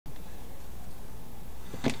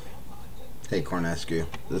Hey Cornescu,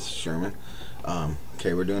 this is Sherman.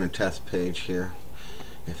 Okay, we're doing a test page here.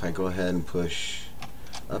 If I go ahead and push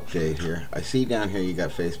update here, I see down here you got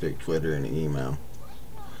Facebook, Twitter, and email.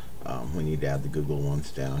 We need to add the Google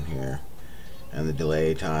ones down here, and the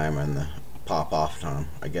delay time and the pop-off time.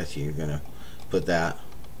 I guess you're gonna put that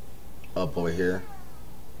up over here.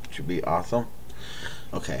 Should be awesome.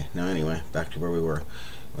 Okay, now anyway, back to where we were.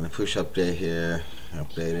 I'm gonna push update here,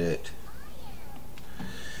 update it.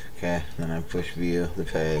 Okay, then I push view the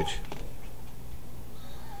page.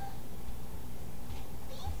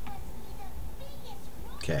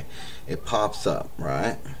 Okay, it pops up,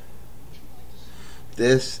 right?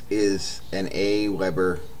 This is an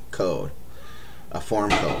Aweber code, a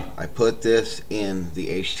form code. I put this in the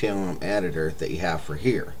HTML editor that you have for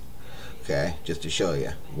here. Okay, just to show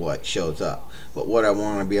you what shows up. But what I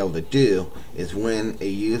want to be able to do is when a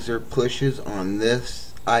user pushes on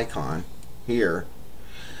this icon here,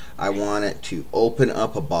 I want it to open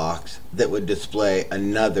up a box that would display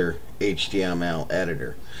another HTML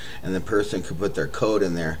editor, and the person could put their code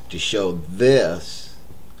in there to show this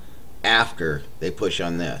after they push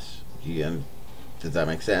on this. Does that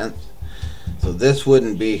make sense? So this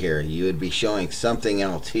wouldn't be here. You would be showing something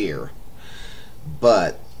else here,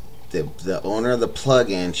 but the owner of the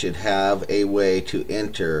plugin should have a way to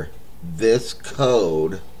enter this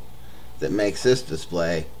code that makes this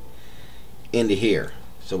display into here.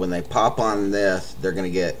 So when they pop on this, they're going to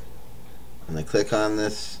get, when they click on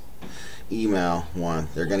this email one,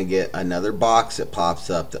 they're going to get another box that pops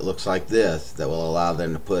up that looks like this that will allow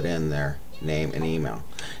them to put in their name and email.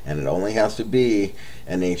 And it only has to be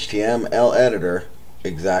an HTML editor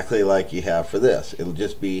exactly like you have for this. It'll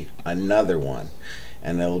just be another one,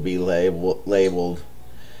 and it'll be labeled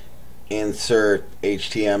insert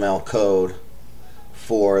HTML code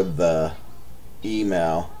for the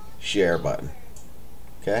email share button.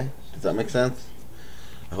 Okay, does that make sense?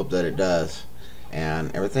 I hope that it does.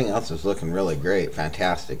 And everything else is looking really great.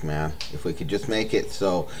 Fantastic, man. If we could just make it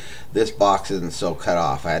so this box isn't so cut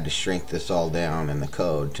off. I had to shrink this all down in the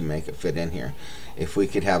code to make it fit in here. If we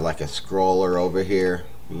could have like a scroller over here,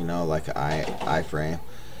 you know, like an iframe,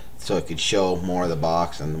 so it could show more of the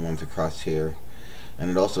box and the ones across here.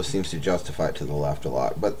 And it also seems to justify it to the left a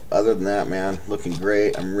lot. But other than that, man, looking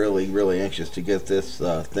great. I'm really anxious to get this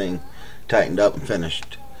thing tightened up and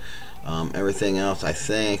finished. Everything else I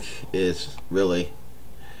think is really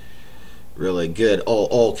good.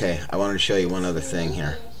 Oh, okay, I wanted to show you one other thing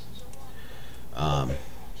here.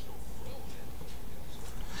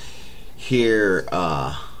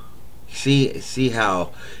 See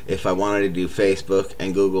how if I wanted to do Facebook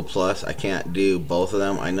and Google Plus, I can't do both of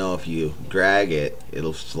them. I know if you drag it,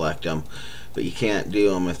 it'll select them, but you can't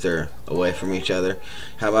do them if they're away from each other.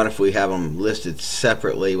 How about if we have them listed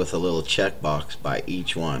separately with a little checkbox by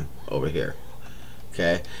each one over here?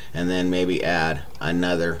 Okay, and then maybe add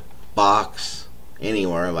another box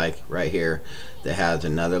anywhere, like right here, that has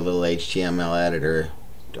another little HTML editor.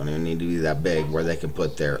 Don't even need to be that big, where they can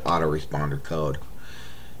put their autoresponder code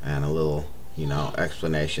and a little, you know,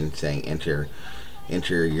 explanation saying enter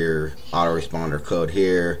your autoresponder code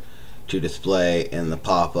here to display in the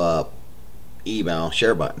pop-up email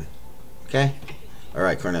share button. Okay, all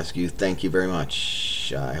right, Cornescu, thank you very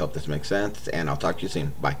much. I hope this makes sense, and I'll talk to you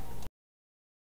soon. Bye.